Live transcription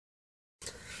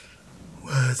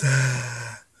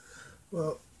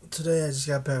Well, today I just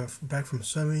got back from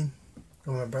swimming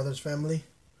with my brother's family.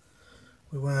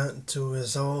 We went to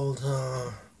his old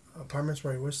apartments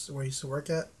where he used to work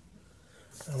at,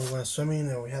 and we went swimming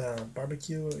and we had a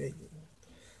barbecue. We ate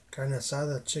carne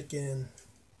asada, chicken,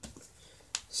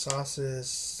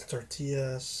 sauces,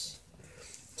 tortillas.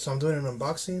 So I'm doing an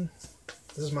unboxing.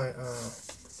 This is my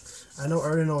I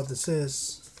already know what this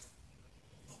is,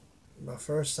 but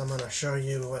first I'm gonna show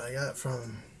you what I got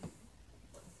from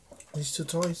these two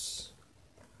toys.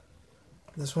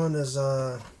 This one is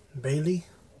Bailey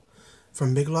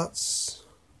from Big Lots.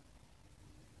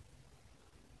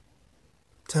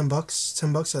 $10.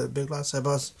 $10 at Big Lots.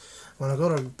 When I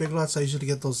go to Big Lots, I usually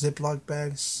get those Ziploc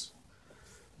bags.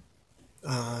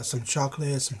 Some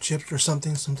chocolate, some chips or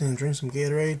something to drink, some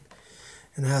Gatorade.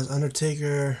 And it has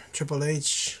Undertaker, Triple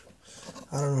H.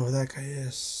 I don't know who that guy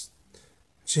is.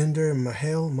 Jinder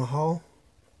Mahal,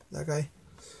 that guy.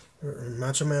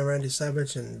 Macho Man Randy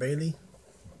Savage and Bailey.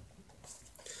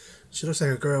 She looks like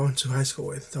a girl I went to high school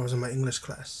with. That was in my English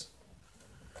class.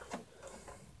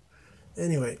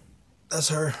 Anyway, that's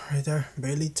her right there.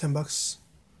 Bailey, $10.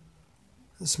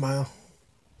 A smile.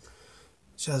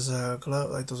 She has a glove,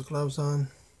 like those gloves on.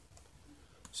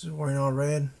 She's wearing all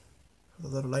red.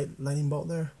 With a little lightning bolt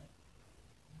there.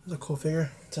 It's a cool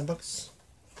figure. $10.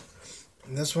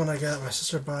 And this one I got, my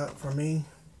sister bought for me.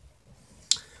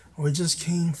 We just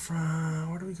came from,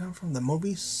 where did we come from? The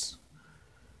movies.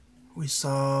 We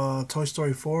saw Toy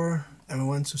Story 4 and we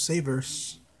went to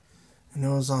Savers. And it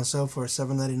was on sale for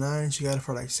 $7.99. She got it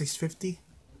for like $6.50.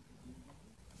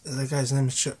 That guy's name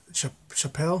is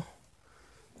Chappelle.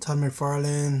 Todd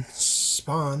McFarlane,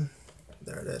 Spawn.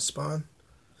 There it is, Spawn.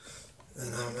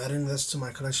 And I'm adding this to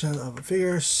my collection of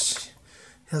figures.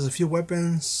 He has a few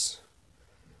weapons.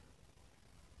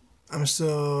 I'm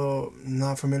still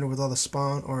not familiar with all the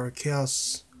Spawn or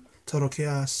Chaos, Total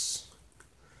Chaos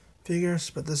figures,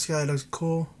 but this guy looks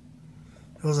cool.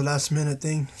 It was a last minute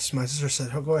thing. So my sister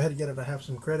said, "Oh, go ahead and get it. I have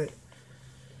some credit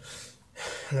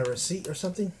and a receipt or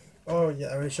something." Oh yeah,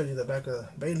 I already showed you the back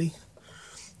of Bailey.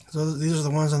 So these are the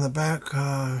ones on the back.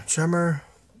 Tremor,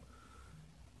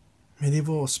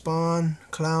 Medieval, Spawn,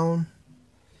 Clown,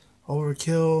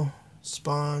 Overkill,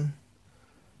 Spawn,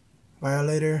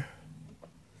 Violator.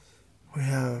 We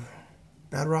have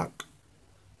Badrock,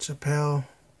 Chappelle,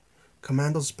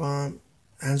 Commando Spawn,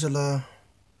 Angela,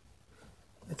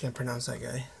 I can't pronounce that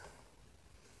guy,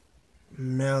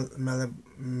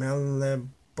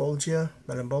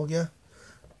 Malebolgia,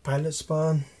 Pilot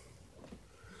Spawn,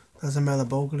 that's a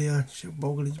Malebolgia,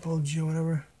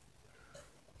 whatever,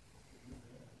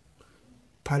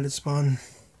 Pilot Spawn.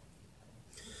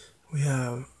 We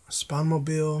have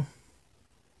Spawnmobile,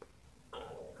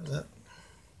 what's that?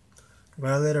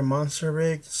 Violator Monster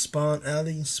Rig, Spawn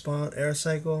Alley, Spawn Air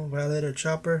Cycle, Violator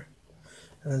Chopper,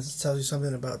 and this tells you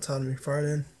something about Todd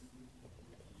McFarlane.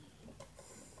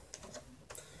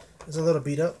 It's a little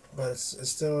beat up, but it's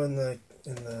still in the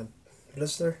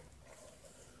blister.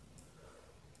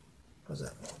 What's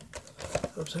that?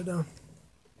 Upside down.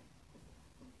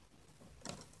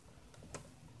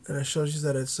 And it shows you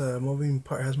that it's has moving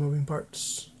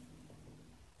parts.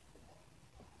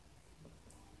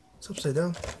 It's upside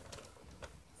down.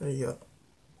 There you go.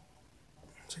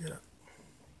 Check it out.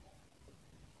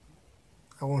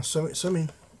 I went swimming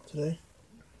today.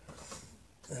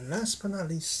 And last but not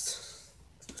least,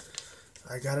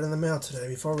 I got it in the mail today.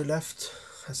 Before we left,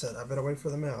 I said, I better wait for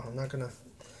the mail. I'm not going to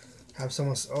have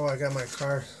someone say, oh, I got my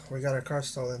car. We got our car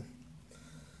stolen.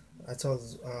 I told,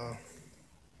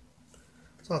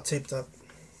 it's all taped up.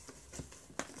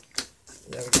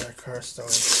 Yeah, we got our car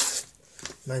stolen.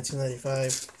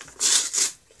 1995.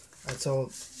 I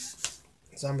told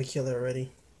Zombie Killer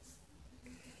already.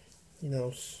 He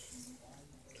knows.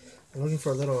 I'm looking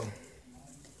for a little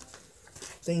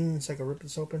thing so I can rip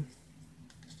this open.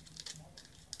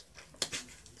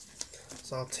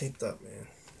 It's all taped up, man.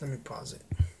 Let me pause it.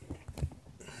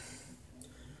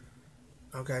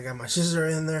 Okay, I got my scissor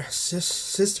in there.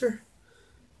 Sister?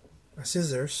 My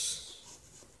scissors.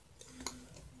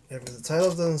 If the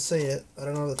title doesn't say it, I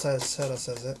don't know if the title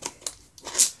says it.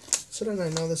 Shouldn't I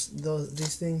know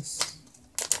these things?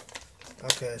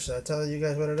 Okay, should I tell you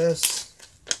guys what it is?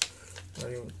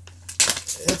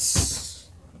 It's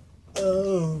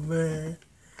over.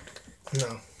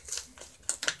 No.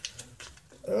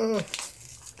 Oh,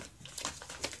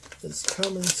 it's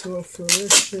coming to a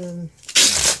fruition.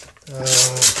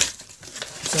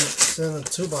 It's in a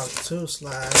two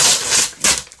slide.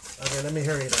 Okay, let me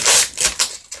hurry it up.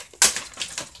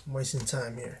 I'm wasting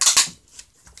time here.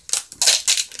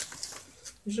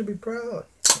 You should be proud.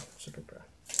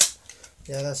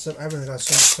 Yeah, that's I haven't got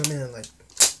swimming in like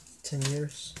 10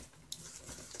 years.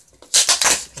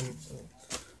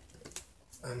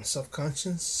 I'm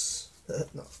self-conscious.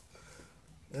 No.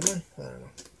 Am I? I don't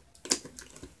know.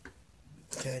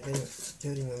 Okay,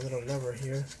 getting a little lever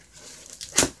here.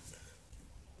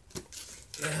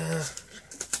 Yeah.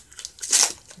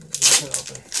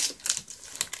 Open.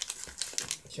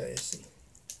 Okay, you see.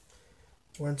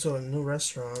 Went to a new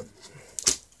restaurant.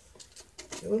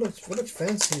 It looked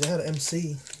fancy. They had an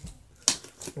MC.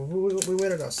 We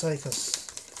waited outside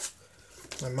because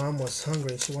my mom was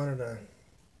hungry. She wanted a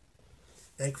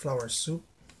egg flour soup.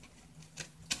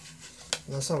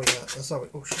 And that's all we got. That's all we.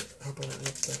 Oh shit! I hope I didn't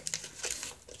mix the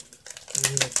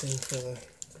thing for the.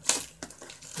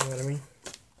 You know what I mean?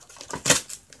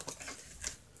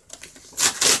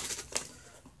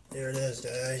 There it is,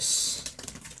 guys.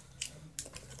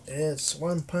 It's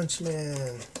One Punch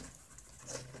Man.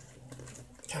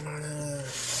 Come on.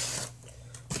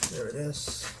 There it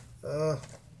is.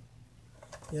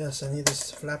 Yes, I need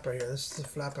this flap right here. This is the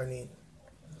flap I need.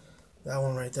 That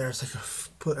one right there. So I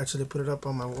can actually put it up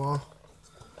on my wall.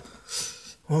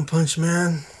 One Punch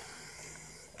Man.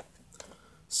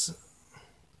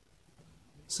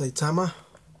 Saitama.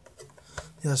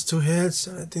 He has two heads.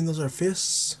 I think those are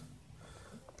fists.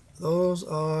 Those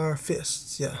are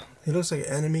fists. Yeah. He looks like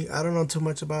an enemy. I don't know too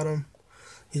much about him.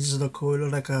 He just look cool. He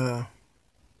look like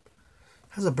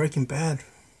has a Breaking Bad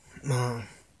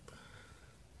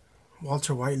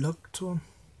Walter White look to him.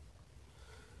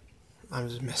 I'm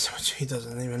just messing with you. He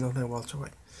doesn't even look like Walter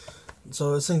White.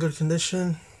 So it's in good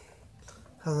condition.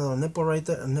 Has a little nipple right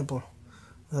there. A little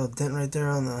dent right there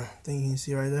on the thing you can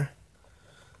see right there.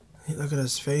 Look at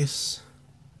his face.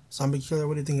 Zombie Killer,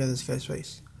 what do you think of this guy's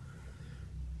face?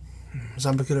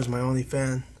 Zombie Killer is my only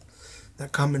fan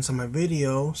that comments on my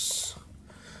videos.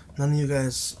 None of you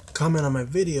guys comment on my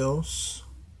videos.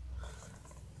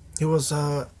 He was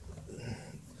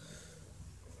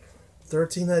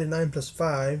 $13.99 plus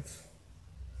 5,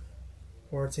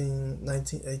 14,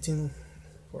 19, 18,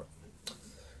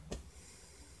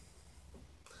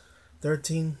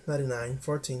 13.99,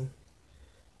 14.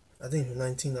 I think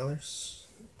 $19.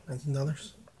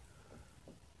 $19.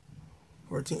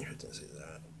 14, 15, say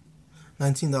that.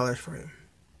 $19 for him.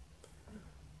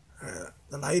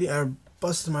 The lighting, I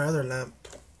busted my other lamp.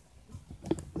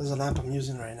 There's a lamp I'm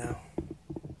using right now.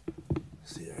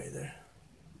 See it right there.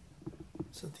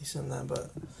 It's a decent lamp,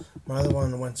 but my other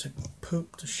one went to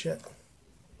poop to shit.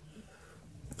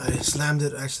 I slammed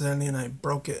it accidentally and I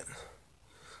broke it.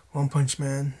 One Punch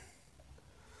Man.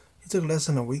 It took less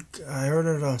than a week. I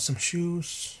ordered some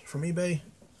shoes from eBay.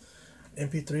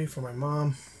 MP3 for my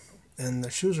mom. And the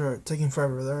shoes are taking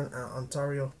forever. They're in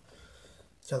Ontario,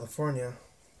 California.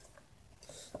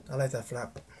 I like that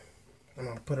flap. I'm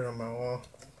going to put it on my wall.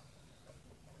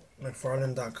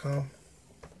 McFarlane.com.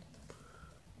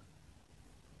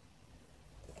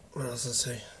 What else does it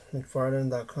say?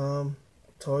 McFarlane.com.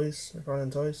 Toys.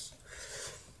 McFarlane Toys.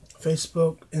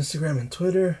 Facebook, Instagram, and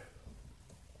Twitter.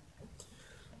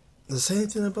 Does it say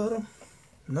anything about him?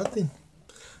 Nothing.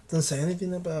 Doesn't say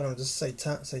anything about him. Just say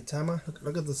Tama.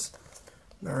 Look at this.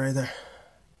 Right there.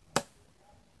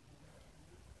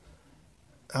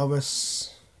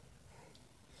 Elvis.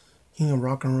 King of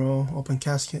Rock and Roll. Open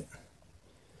casket.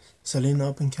 Selena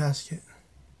open casket.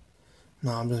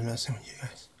 No, I'm just messing with you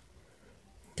guys.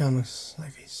 Kind of looks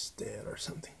like he's dead or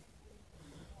something.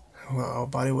 Well, our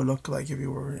body would look like if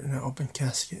you were in an open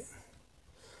casket.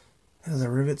 Has the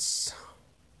rivets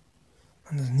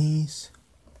on his knees.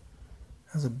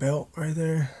 Has a belt right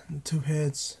there. And two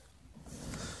heads.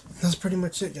 That's pretty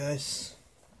much it, guys.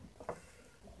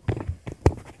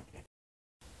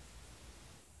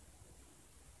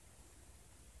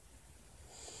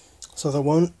 So the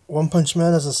One Punch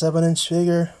Man is a 7-inch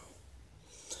figure.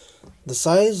 The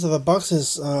size of the box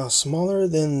is smaller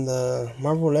than the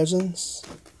Marvel Legends,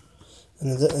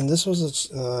 and this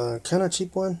was a kind of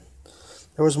cheap one.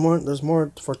 There's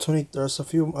more for 20. There's a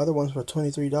few other ones for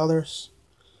 $23.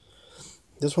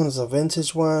 This one is a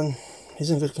vintage one. He's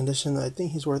in good condition. I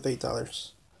think he's worth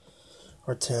 $8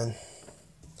 or 10.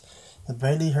 The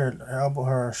Bailey,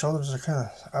 her shoulders are kind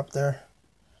of up there.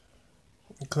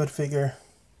 Good figure,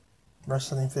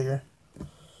 wrestling figure.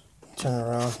 Turn it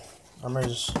around. I'm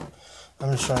just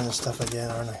showing this stuff again,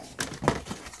 aren't I?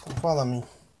 Follow me.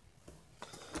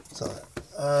 So,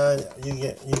 you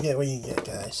get what you get,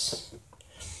 guys.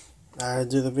 I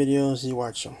do the videos, you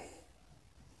watch them.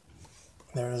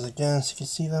 There it is again, so you can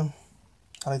see them.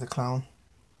 I like the clown.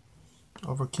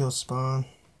 Overkill Spawn.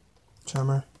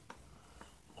 Tremor.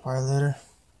 Violator.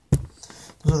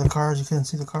 Those are the cars. You couldn't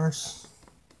see the cars.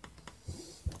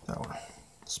 That one.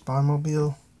 Spawn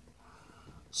Mobile.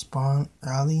 Spawn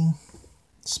Alley,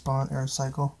 Spawn Air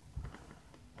Cycle,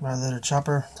 Red Letter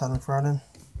Chopper, Todd McFarlane.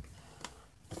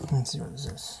 Let's see what this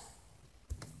is.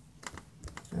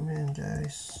 Zoom in,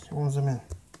 guys. It won't zoom in.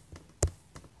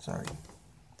 Sorry.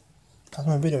 That's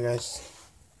my video, guys.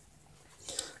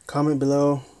 Comment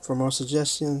below for more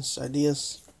suggestions,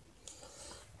 ideas.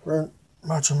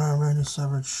 Macho Man Randy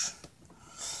Savage.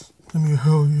 Give me a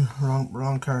hell yeah.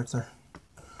 Wrong character.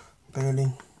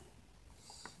 Bailey.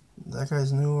 That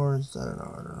guy's new, or is that, I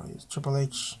don't know. He's Triple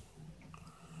H.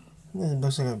 It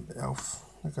looks like an elf.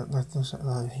 Like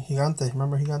Gigante.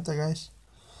 Remember Gigante, guys?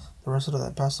 The wrestler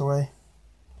that passed away.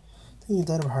 I think he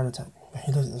died of a heart attack.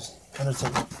 He looks this.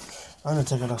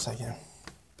 Undertaker looks like him.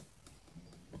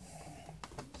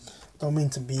 Don't mean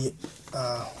to be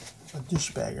a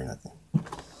douchebag or nothing.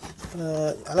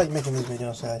 I like making these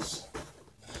videos, guys.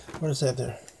 What does it say up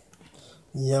there?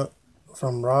 Yep,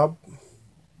 from Rob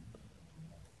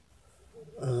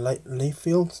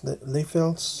Liefeld,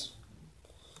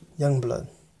 Youngblood.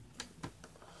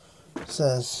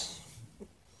 Says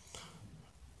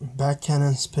back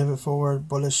cannons, pivot forward,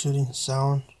 bullet shooting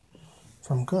sound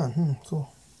from gun.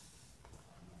 Cool.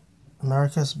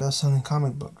 America's best-selling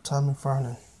comic book, Todd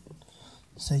McFarlane.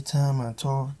 Say time on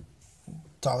 $12.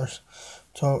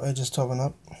 12 ages 12 and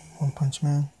up. One Punch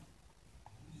Man.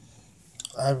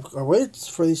 I waited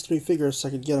for these 3 figures so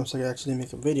I could get them so I could actually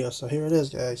make a video. So here it is,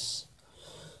 guys.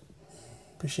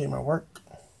 Appreciate my work.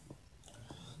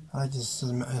 I like this.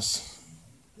 It's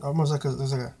almost like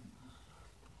the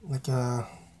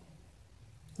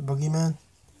Boogeyman,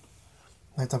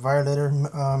 like the Violator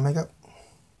makeup.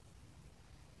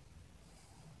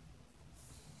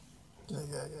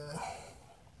 Yeah.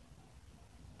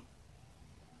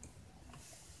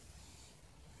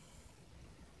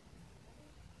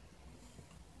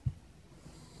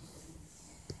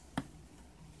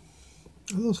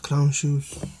 Are those clown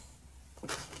shoes?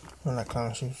 Not like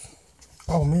clown shoes.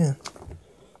 Oh man,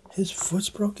 his foot's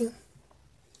broken.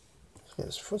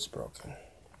 His foot's broken.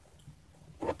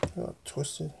 Oh,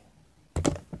 twisted.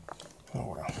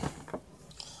 Oh well.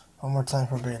 One more time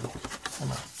for Bailey.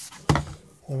 Come on.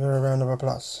 Give her a round of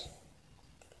applause.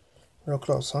 Real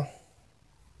close, huh?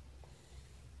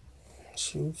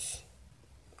 Shoes.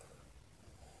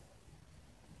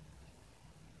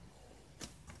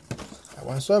 I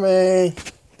went swimming.